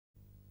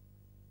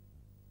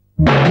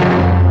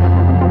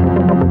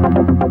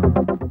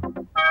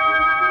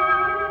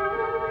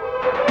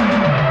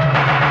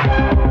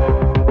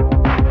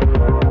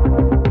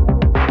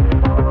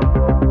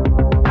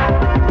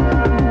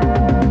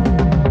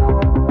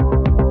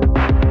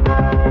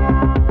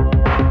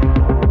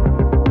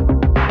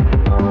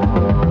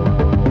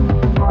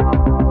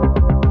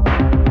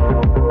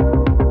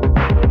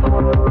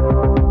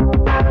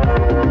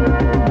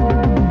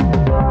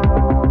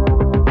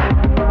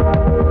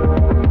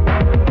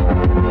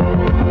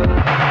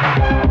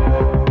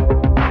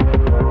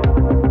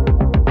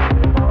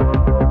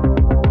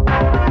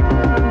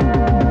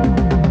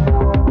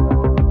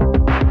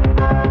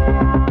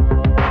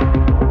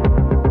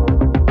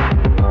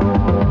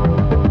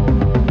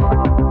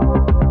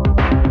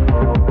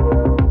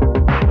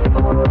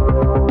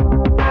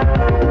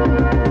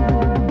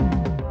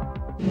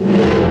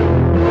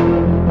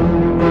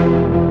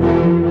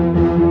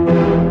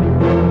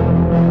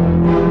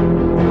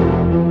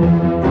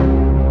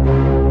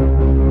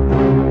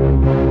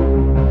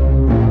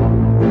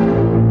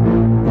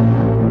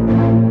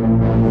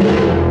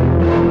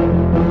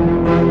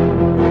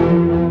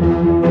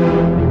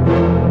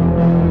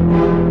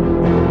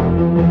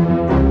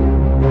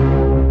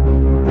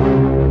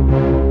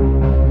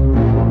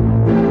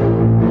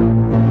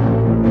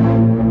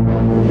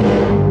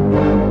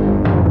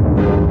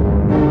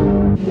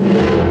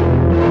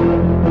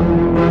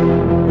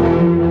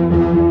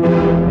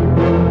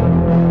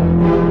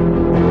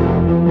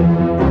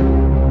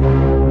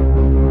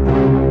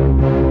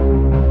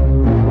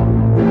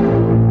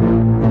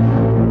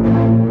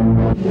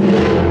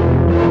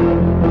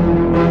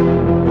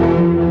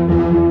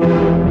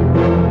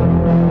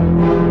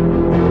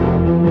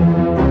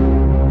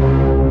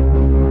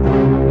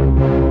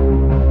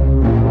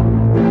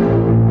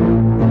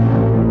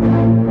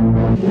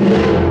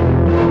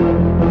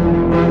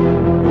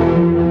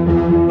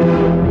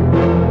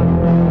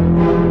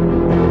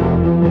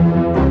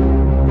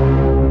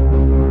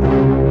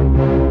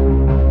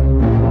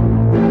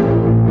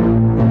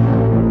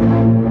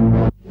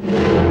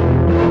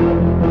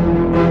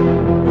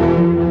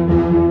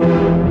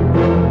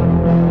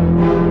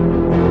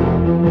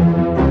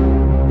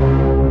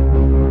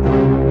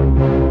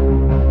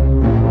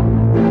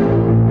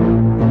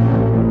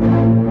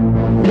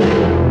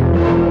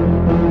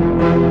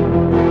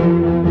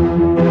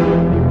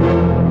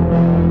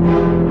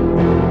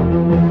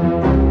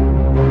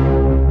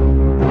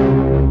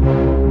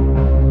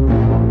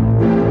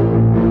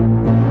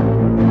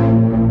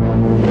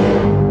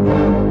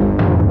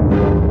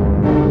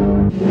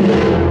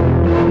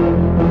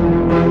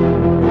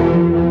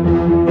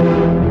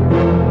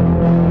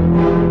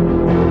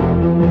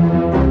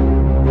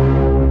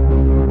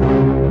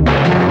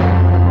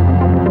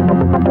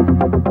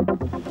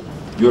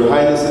Your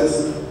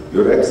Highnesses,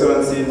 Your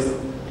Excellencies,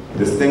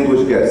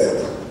 distinguished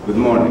guests, good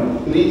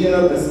morning.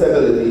 Regional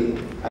instability.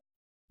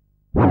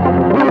 We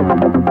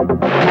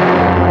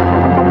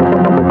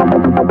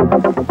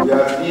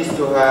are pleased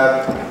to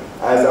have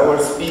as our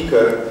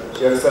speaker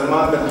Sheikh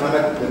Salman bin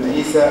Hamad bin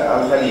ESSA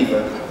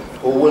Al-Khalifa,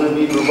 who will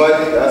be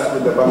providing us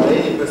with a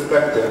Bahraini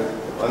perspective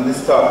on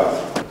this topic.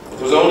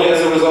 It was only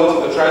as a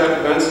result of the tragic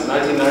events of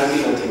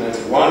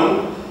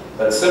 1990-1991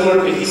 that similar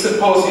cohesive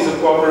policies of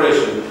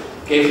cooperation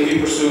came to be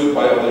pursued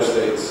by other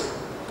states.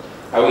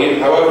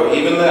 However,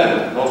 even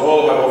then, not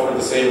all have offered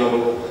the same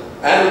level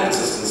and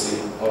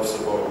consistency of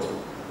support.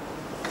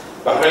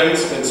 Bahrain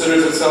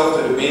considers itself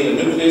to have been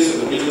the nucleus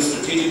of the region's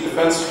strategic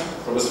defense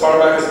from as far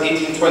back as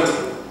 1820,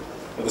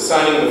 with the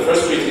signing of the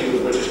first treaty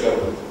with the British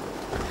government.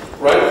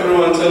 Right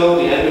through until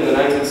the end of the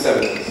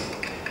 1970s,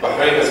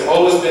 Bahrain has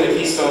always been a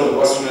keystone of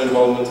Western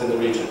involvement in the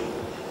region,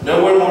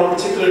 nowhere more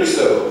particularly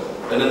so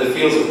than in the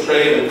fields of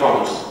trade and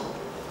commerce.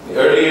 In the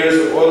early years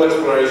of oil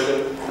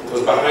exploration, it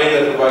was Bahrain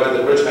that provided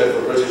the bridgehead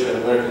for British and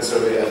American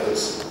survey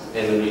efforts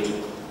in the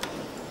region.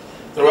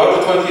 Throughout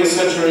the 20th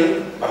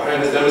century, Bahrain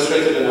has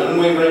demonstrated an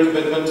unwavering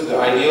commitment to the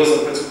ideals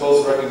and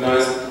principles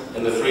recognized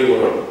in the free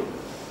world,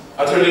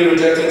 utterly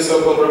rejecting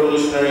so-called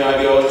revolutionary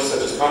ideologies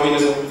such as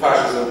communism,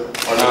 fascism,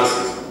 or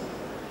Nazism.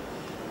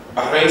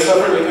 Bahrain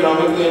suffered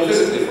economically and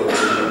physically for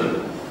its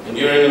union,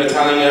 enduring an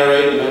Italian air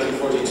raid in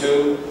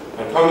 1942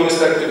 and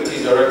communist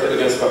activities directed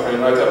against Bahrain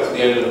right up to the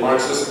end of the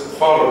Marxist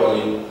Fall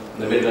Rebellion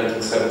in the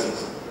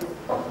mid-1970s.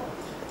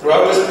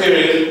 Throughout this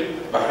period,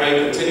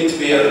 Bahrain continued to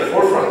be at the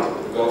forefront of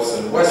the Gulf's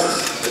and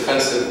West's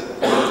defensive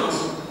commitments.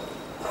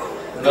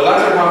 In the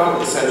latter half of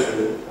the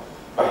century,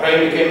 Bahrain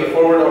became the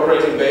forward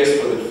operating base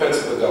for the defense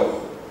of the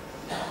Gulf.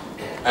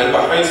 And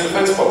Bahrain's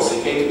defense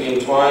policy came to be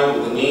entwined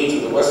with the needs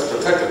of the West's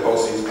protective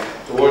policies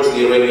towards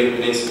the Arabian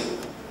Peninsula.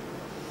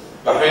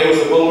 Bahrain was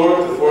the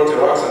bulwark to thwart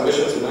Iraq's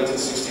ambitions in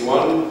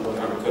 1961 when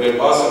Karim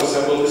Qasem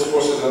assembled his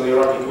forces on the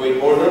Iraqi-Kuwait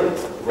border,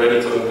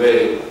 ready to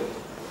invade.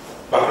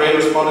 Bahrain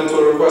responded to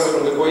a request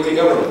from the Kuwaiti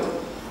government,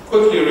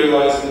 quickly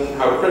realizing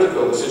how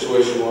critical the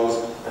situation was,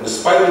 and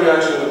despite the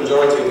reaction of the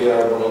majority of the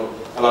Arab world,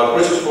 allowed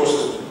British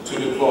forces to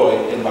deploy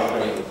in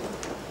Bahrain.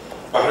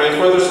 Bahrain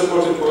further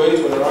supported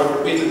Kuwait when Iraq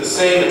repeated the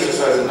same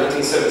exercise in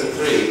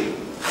 1973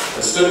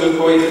 and stood with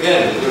Kuwait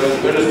again during the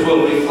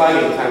Venezuelan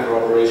reflagging tanker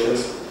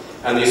operations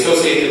and the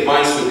associated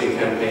mine-sweeping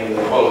campaign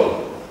that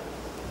followed.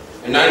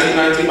 In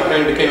 1990,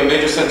 Bahrain became a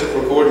major center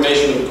for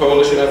coordination of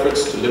coalition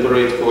efforts to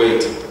liberate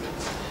Kuwait.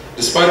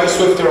 Despite the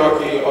swift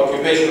Iraqi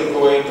occupation of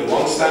Kuwait, the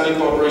long-standing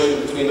cooperation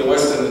between the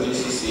West and the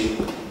GCC,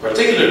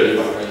 particularly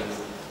Bahrain,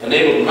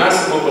 enabled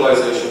massive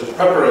mobilization,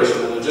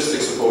 preparation, and logistic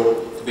support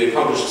to be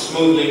accomplished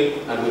smoothly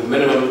and with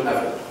minimum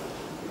effort.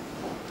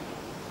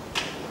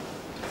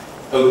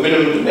 With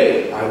minimum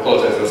delay, I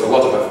apologize, there was a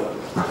lot of effort.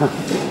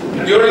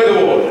 During the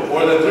war,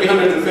 more than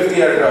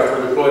 350 aircraft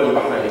were deployed in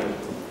Bahrain.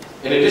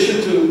 In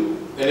addition to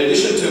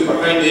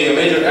Bahrain being a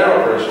major air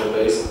operational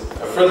base,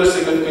 a further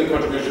significant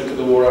contribution to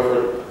the war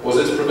effort was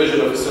its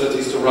provision of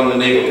facilities to run the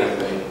naval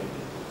campaign.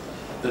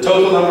 The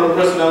total number of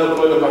personnel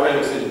deployed in Bahrain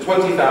exceeded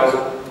 20,000,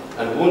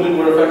 and wounded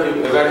were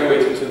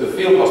evacuated to the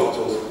field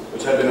hospitals,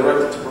 which had been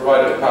erected to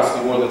provide a capacity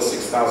of more than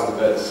 6,000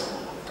 beds.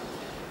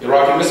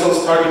 Iraqi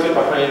missiles targeted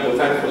Bahrain, but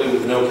thankfully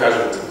with no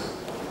casualties.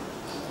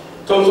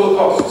 Total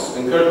costs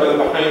incurred by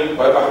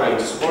Bahrain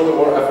to support the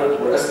war effort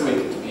were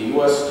estimated to be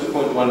US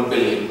 $2.1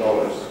 billion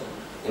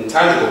in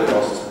tangible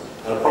costs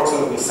and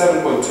approximately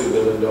 $7.2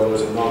 billion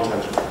in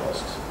non-tangible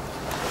costs.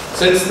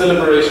 Since the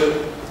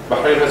liberation,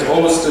 Bahrain has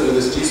always stood with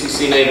its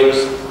GCC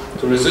neighbors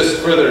to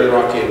resist further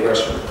Iraqi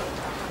aggression.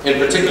 In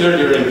particular,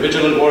 during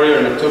Vigilant Warrior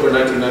in October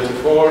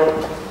 1994,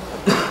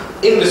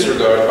 in this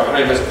regard,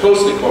 Bahrain has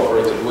closely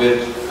cooperated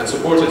with and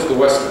supported the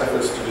West's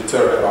efforts to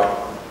deter Iraq.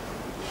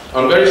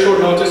 On very short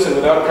notice and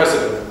without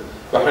precedent,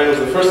 Bahrain was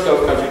the first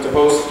Gulf country to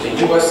host the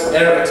U.S.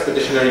 Air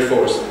Expeditionary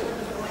Force,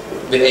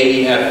 the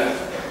AEF,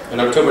 in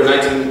October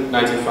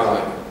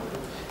 1995.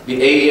 The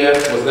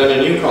AEF was then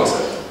a new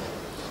concept,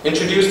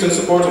 introduced in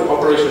support of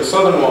Operation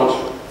Southern Watch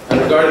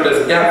and regarded as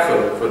a gap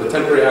filler for the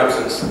temporary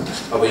absence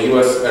of a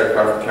U.S.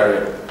 aircraft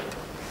carrier.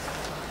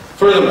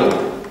 Furthermore,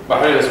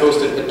 Bahrain has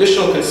hosted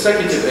additional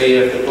consecutive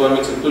AEF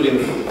deployments, including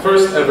the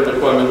first ever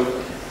deployment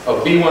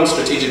of B-1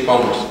 strategic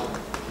bombers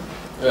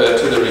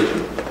to the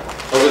region.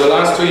 Over the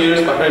last 2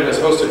 years, Bahrain has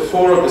hosted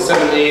 4 of the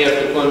 7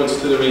 AEF deployments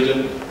to the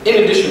region.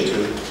 In addition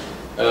to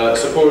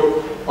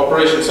support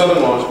Operation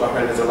Southern Watch,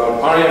 Bahrain has allowed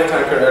RAF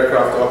tanker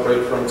aircraft to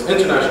operate from its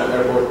international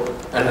airport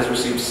and has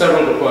received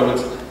several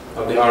deployments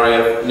of the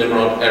RAF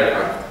Nimrod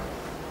aircraft.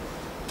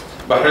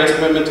 Bahrain's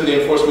commitment to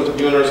the enforcement of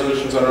UN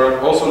resolutions on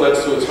Iraq also led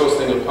to its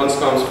hosting of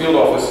UNSCOM's field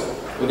office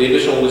with the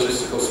additional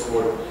logistical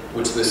support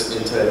which this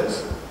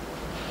entails.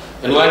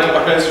 In light of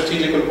Bahrain's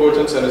strategic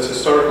importance and its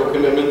historical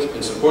commitment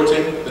in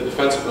supporting the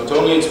defense of not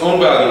only its own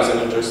values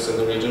and interests in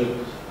the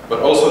region,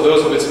 but also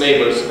those of its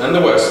neighbors and the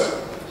West,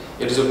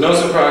 it is of no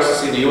surprise to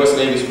see the US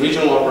Navy's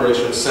regional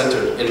operations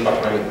centered in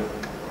Bahrain.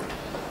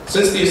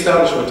 Since the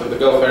establishment of the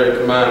Gulf Area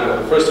Command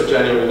on the 1st of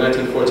January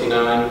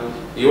 1949,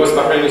 the the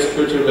US-Bahraini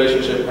security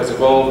relationship has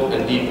evolved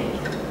and deepened,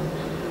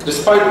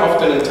 despite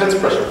often intense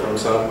pressure from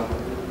some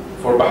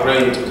for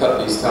Bahrain to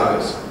cut these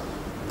ties.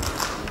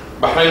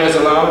 Bahrain has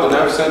allowed the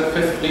now-sent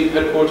 5th Fleet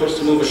headquarters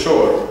to move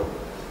ashore,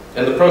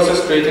 in the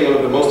process creating one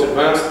of the most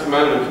advanced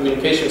command and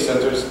communication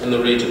centers in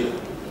the region.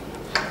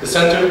 The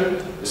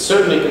center is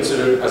certainly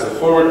considered as the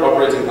forward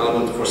operating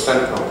element for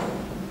CENTCOM.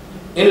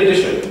 In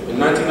addition, in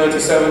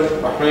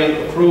 1997,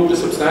 Bahrain approved a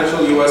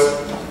substantial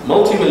US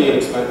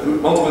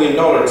multi-million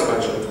dollar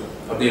expansion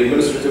of the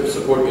Administrative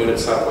Support Unit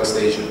Southwest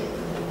Asia.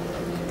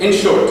 In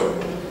short,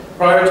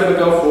 prior to the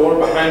Gulf War,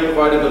 Bahrain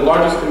provided the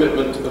largest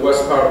commitment to the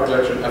West power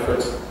projection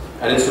efforts,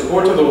 and in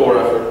support of the war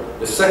effort,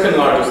 the second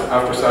largest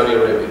after Saudi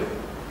Arabia.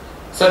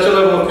 Such a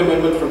level of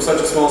commitment from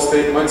such a small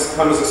state might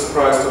come as a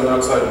surprise to an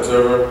outside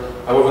observer.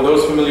 However,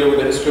 those familiar with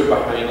the history of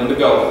Bahrain and the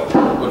Gulf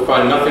would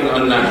find nothing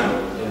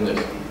unnatural in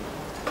this.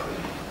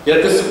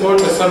 Yet this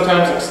support has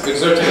sometimes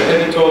exerted a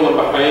heavy toll on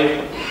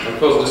Bahrain and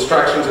caused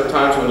distractions at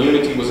times when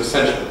unity was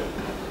essential.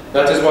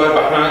 That is why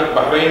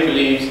Bahrain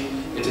believes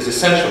it is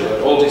essential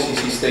that all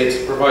GCC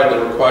states provide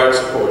the required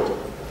support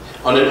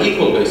on an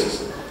equal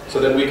basis so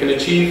that we can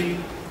achieve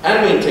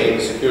and maintain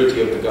the security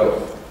of the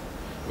Gulf.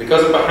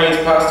 Because of Bahrain's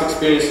past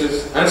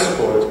experiences and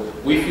support,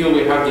 we feel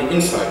we have the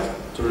insight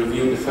to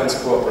review defense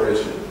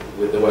cooperation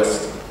with the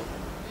West.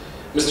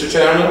 Mr.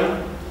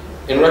 Chairman,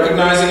 in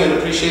recognizing and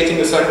appreciating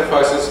the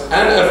sacrifices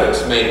and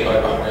efforts made by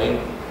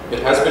Bahrain,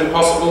 it has been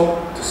possible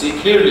to see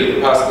clearly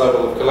the past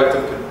level of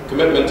collective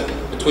commitment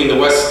between the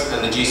West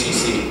and the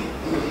GCC.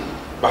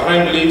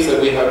 Bahrain believes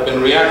that we have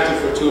been reactive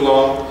for too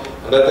long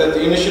and that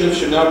the initiative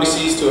should now be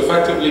seized to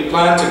effectively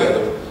plan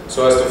together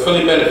so as to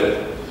fully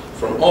benefit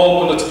from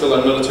all political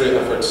and military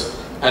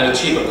efforts and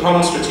achieve a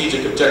common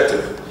strategic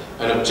objective,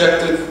 an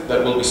objective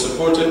that will be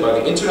supported by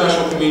the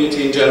international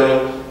community in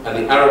general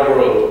and the Arab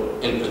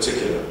world in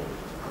particular.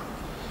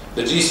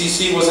 The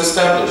GCC was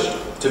established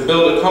to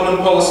build a common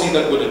policy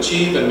that would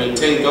achieve and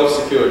maintain Gulf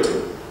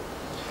security.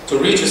 To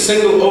reach a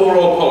single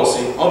overall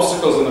policy,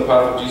 obstacles in the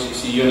path of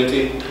GCC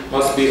unity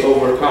must be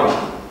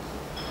overcome.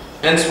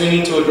 Hence, we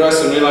need to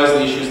address and realize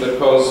the issues that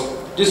cause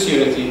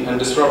disunity and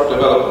disrupt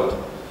development,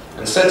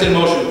 and set in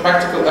motion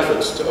practical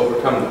efforts to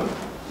overcome them.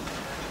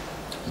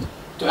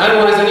 To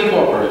analyze any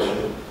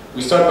cooperation,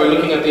 we start by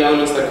looking at the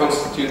elements that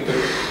constitute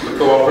the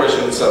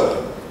cooperation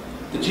itself.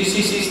 The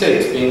GCC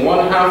states, being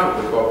one half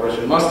of the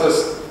cooperation, must,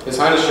 as His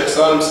Highness Sheikh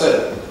Salim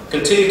said,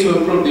 continue to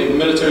improve the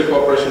military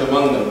cooperation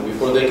among them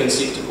before they can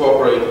seek to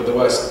cooperate with the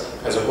West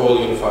as a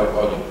whole unified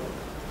body.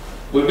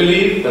 We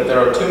believe that there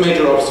are two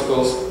major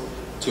obstacles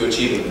to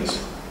achieving this.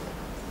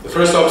 The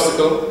first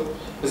obstacle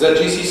is that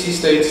GCC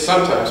states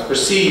sometimes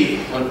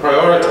perceive and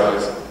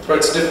prioritize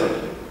threats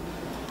differently,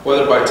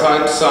 whether by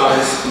type,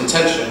 size,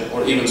 intention,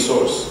 or even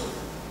source.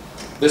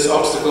 This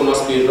obstacle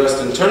must be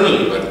addressed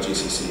internally by the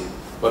GCC,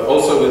 but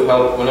also with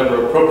help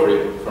whenever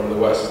appropriate from the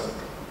West.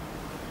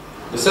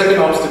 The second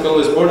obstacle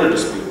is border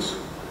disputes.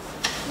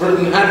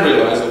 Britain had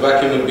realized a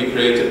vacuum would be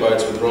created by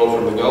its withdrawal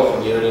from the Gulf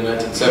in the early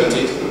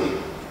 1970s.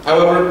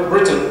 However,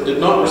 Britain did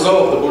not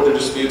resolve the border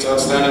disputes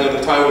outstanding at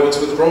the time of its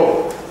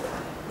withdrawal.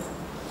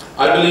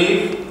 I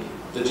believe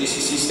the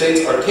GCC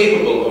states are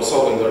capable of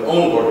solving their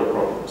own border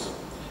problems,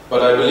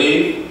 but I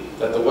believe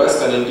that the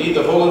West and indeed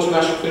the whole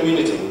international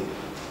community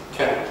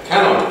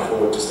cannot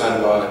afford to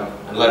stand by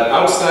and let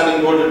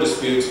outstanding border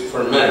disputes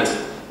ferment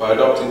by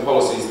adopting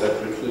policies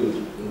that preclude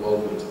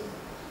involvement.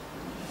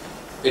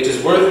 It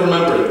is worth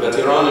remembering that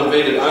Iran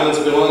invaded islands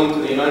belonging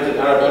to the United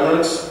Arab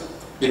Emirates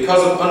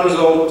because of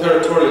unresolved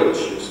territorial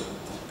issues,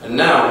 and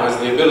now has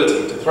the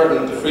ability to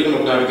threaten the freedom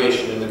of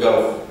navigation in the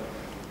Gulf.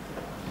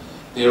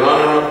 The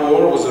Iran-Iraq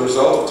War was a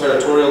result of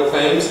territorial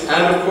claims,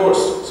 and of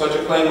course, such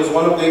a claim was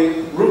one of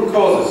the root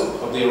causes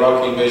of the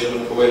Iraqi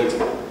invasion of Kuwait.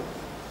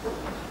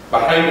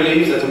 Bahrain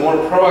believes that a more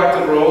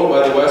proactive role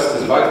by the West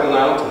is vital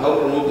now to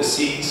help remove the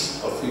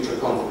seeds of future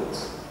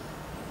conflicts.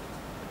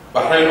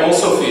 Bahrain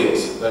also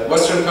feels that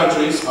Western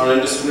countries are in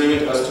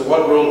disagreement as to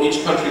what role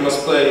each country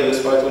must play in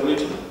this vital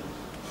region.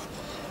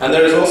 And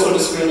there is also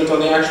disagreement on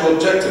the actual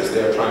objectives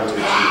they are trying to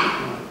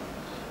achieve.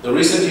 The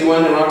recent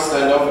UN-Iraq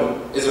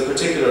standoff is a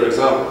particular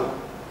example.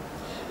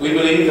 We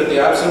believe that the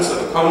absence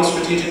of a common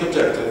strategic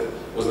objective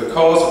was the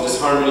cause of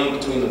disharmony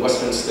between the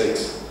Western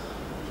states.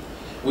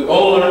 We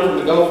all learned from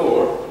the Gulf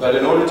War that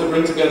in order to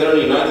bring together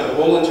and unite the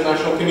whole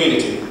international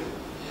community,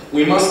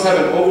 we must have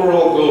an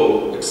overall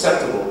goal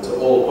acceptable to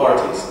all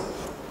parties.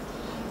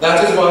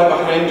 That is why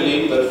Bahrain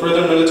believed that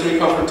further military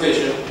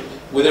confrontation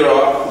with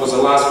Iraq was a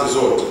last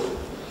resort,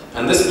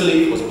 and this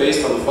belief was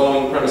based on the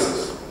following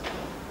premises.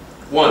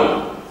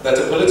 1. That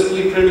a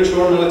politically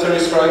premature military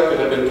strike could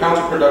have been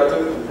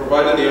counterproductive and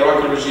provided the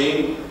Iraqi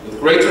regime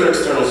with greater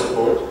external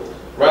support,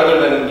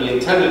 rather than the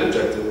intended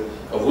objective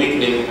of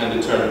weakening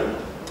and deterring.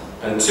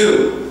 And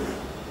 2.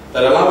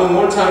 That allowing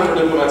more time for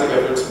diplomatic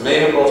efforts may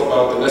have brought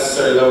about the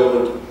necessary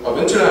level of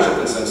international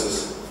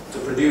consensus to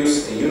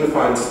produce a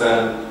unified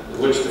stand with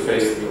which to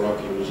face the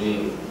Iraqi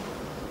regime.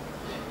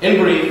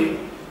 In brief,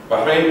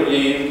 Bahrain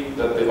believed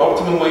that the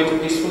optimum way to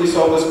peacefully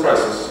solve this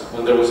crisis,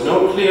 when there was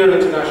no clear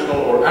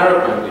international or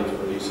Arab mandate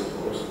for the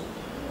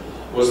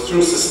was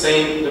through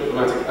sustained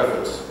diplomatic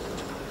efforts,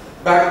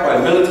 backed by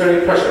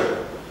military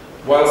pressure,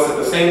 whilst at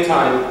the same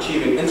time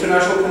achieving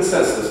international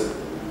consensus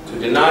to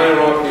deny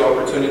Iraq the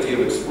opportunity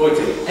of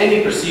exploiting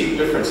any perceived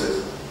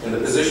differences in the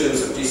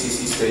positions of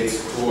GCC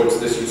states towards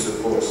this use of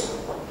force.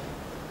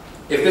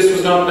 If this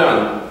was not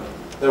done,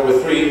 there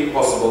were three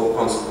possible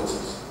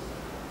consequences.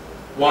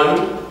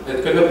 One,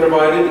 it could have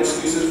provided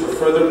excuses for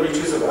further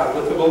breaches of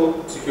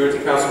applicable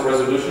Security Council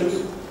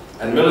resolutions,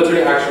 and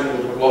military action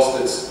would have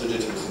lost its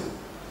legitimacy.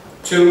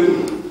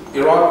 Two,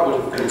 Iraq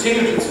would have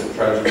continued its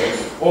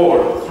tragedies.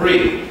 Or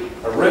three,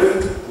 a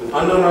rift with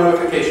unknown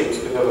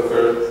ramifications could have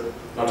occurred,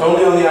 not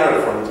only on the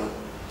Arab front,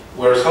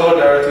 where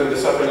solidarity with the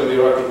suffering of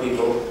the Iraqi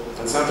people,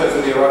 and sometimes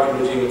with the Iraqi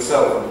regime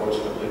itself,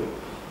 unfortunately,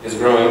 is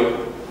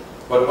growing,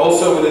 but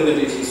also within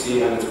the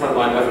GCC and its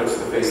frontline efforts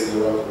to face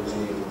the Iraqi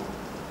regime.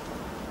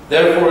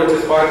 Therefore, it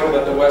is vital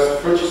that the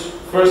West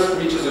first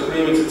reaches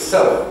agreement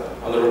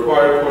itself on the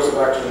required course of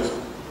actions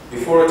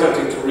before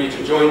attempting to reach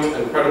a joint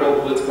and credible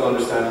political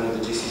understanding of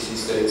the GCC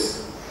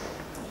states.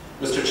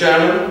 Mr.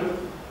 Chairman,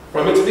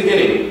 from its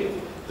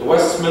beginning, the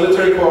West's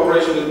military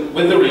cooperation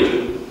with the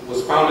region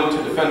was founded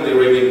to defend the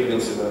Arabian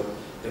Peninsula,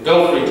 the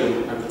Gulf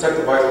region, and protect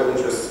the vital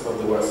interests of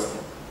the West.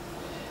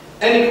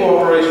 Any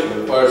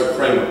cooperation requires a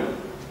framework.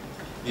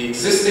 The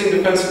existing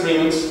defense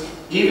agreements,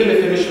 even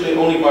if initially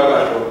only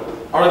bilateral,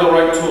 are the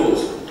right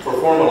tools for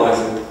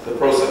formalizing the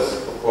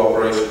process of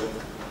cooperation.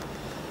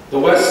 The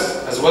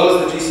West, as well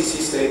as the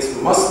GCC states,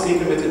 must be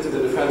committed to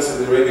the defense of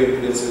the Arabian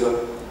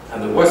Peninsula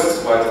and the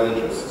West's vital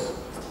interests.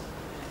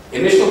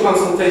 Initial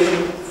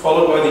consultation,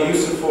 followed by the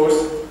use of force,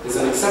 is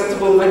an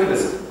acceptable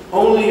mechanism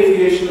only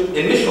if the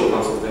initial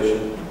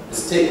consultation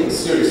is taken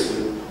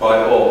seriously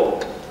by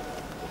all.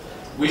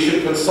 We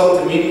should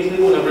consult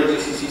immediately whenever a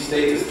GCC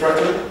state is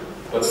threatened,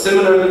 but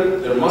similarly,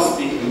 there must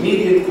be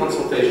immediate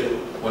consultation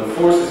when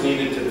force is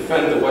needed to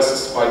defend the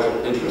West's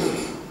vital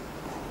interests.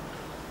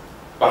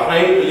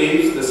 Bahrain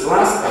believes this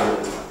last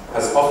element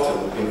has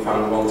often been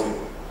found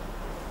wanting.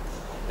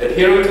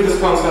 Adhering to this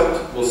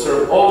concept will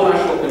serve all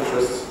national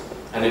interests,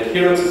 and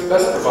adherence is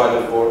best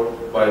provided for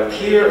by a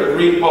clear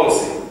agreed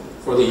policy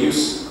for the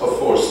use of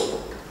force.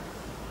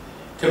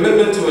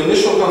 Commitment to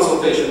initial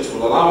consultations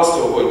will allow us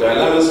to avoid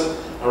dilemmas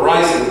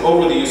arising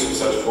over the use of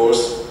such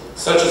force,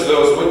 such as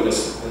those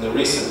witnessed in the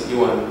recent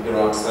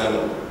UN-Iraq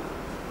standoff.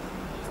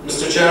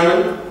 Mr.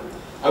 Chairman,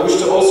 I wish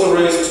to also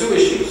raise two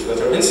issues that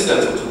are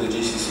incidental to the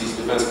GCC's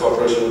defense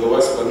cooperation with the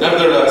West, but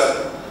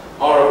nevertheless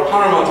are of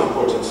paramount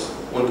importance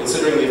when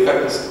considering the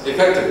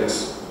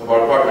effectiveness of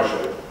our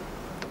partnership.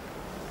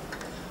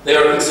 They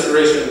are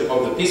consideration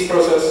of the peace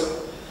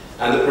process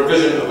and the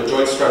provision of a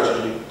joint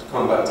strategy to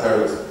combat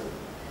terrorism.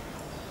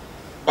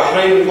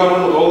 Bahrain, in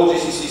common with all the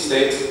GCC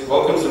states,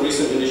 welcomes the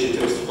recent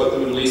initiatives to put the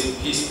Middle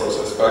East peace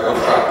process back on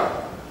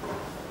track.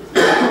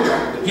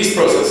 The peace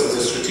process is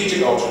a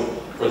strategic option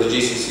for the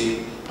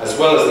GCC as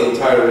well as the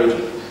entire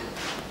region.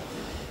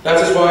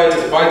 That is why it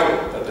is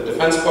vital that the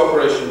defense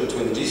cooperation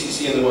between the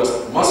GCC and the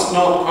West must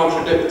not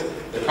contradict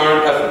the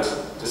current efforts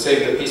to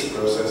save the peace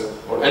process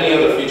or any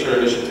other future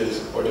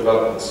initiatives or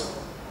developments.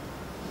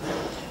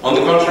 On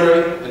the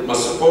contrary, it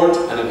must support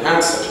and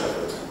enhance such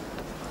efforts.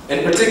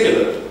 In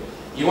particular,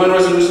 UN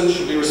resolutions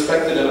should be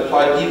respected and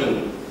applied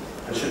evenly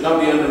and should not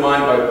be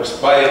undermined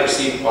by a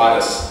perceived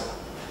bias.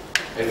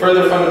 A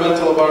further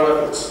fundamental of our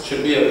efforts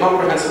should be a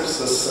comprehensive,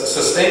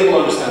 sustainable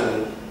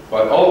understanding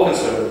by all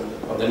concerned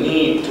of the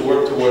need to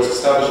work towards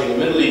establishing a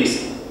Middle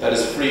East that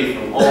is free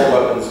from all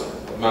weapons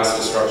of mass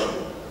destruction.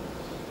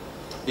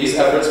 These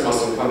efforts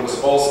must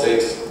encompass all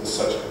states with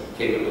such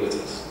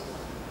capabilities.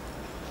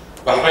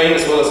 Bahrain,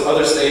 as well as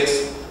other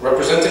states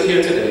represented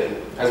here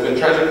today, has been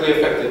tragically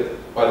affected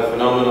by the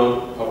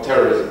phenomenon of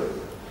terrorism.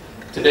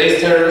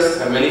 Today's terrorists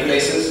have many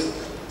faces,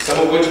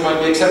 some of which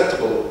might be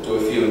acceptable to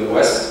a few in the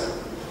West,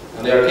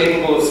 and they are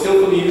capable of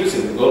skillfully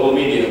using the global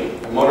media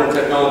and modern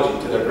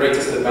technology to their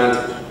greatest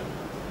advantage.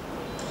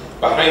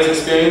 Bahrain's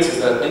experience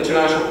is that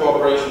international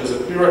cooperation is a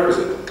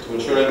prerequisite to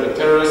ensuring that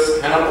terrorists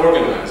cannot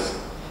organize,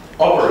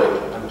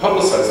 operate, and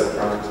publicize their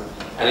crimes,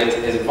 and it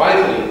is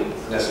vitally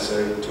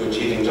necessary to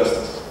achieving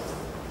justice.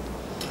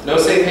 No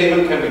safe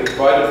haven can be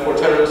provided for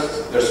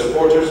terrorists, their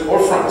supporters, or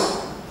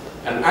fronts.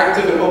 An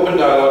active and open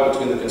dialogue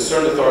between the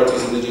concerned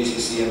authorities in the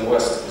GCC and the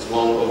West is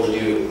long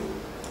overdue.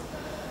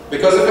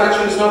 Because if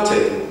action is not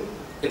taken,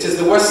 it is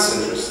the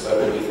West's interests that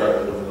will be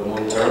threatened over the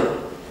long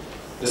term.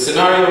 The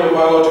scenario of a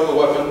biological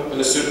weapon in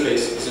a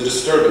suitcase is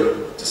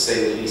disturbing, to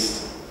say the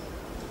least.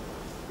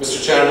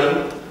 Mr.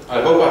 Chairman,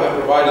 I hope I have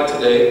provided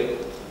today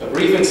a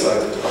brief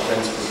insight into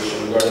Bahrain's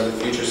position regarding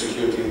the future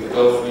security of the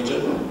Gulf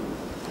region.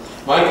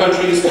 My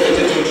country is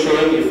committed to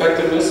ensuring the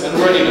effectiveness and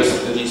readiness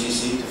of the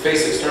GCC to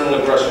face external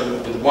aggression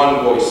with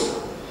one voice.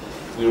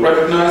 We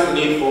recognize the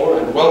need for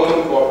and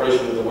welcome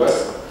cooperation with the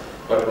West,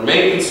 but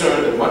remain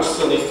concerned that much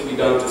still needs to be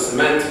done to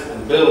cement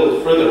and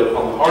build further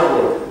upon the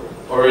hard work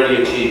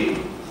already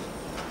achieved.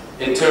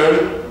 In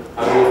turn,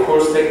 I will of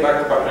course take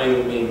back to Bahrain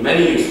with me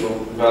many useful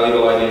and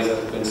valuable ideas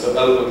that have been so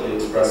eloquently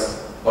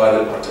expressed by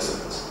the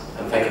participants.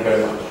 And thank you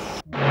very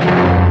much.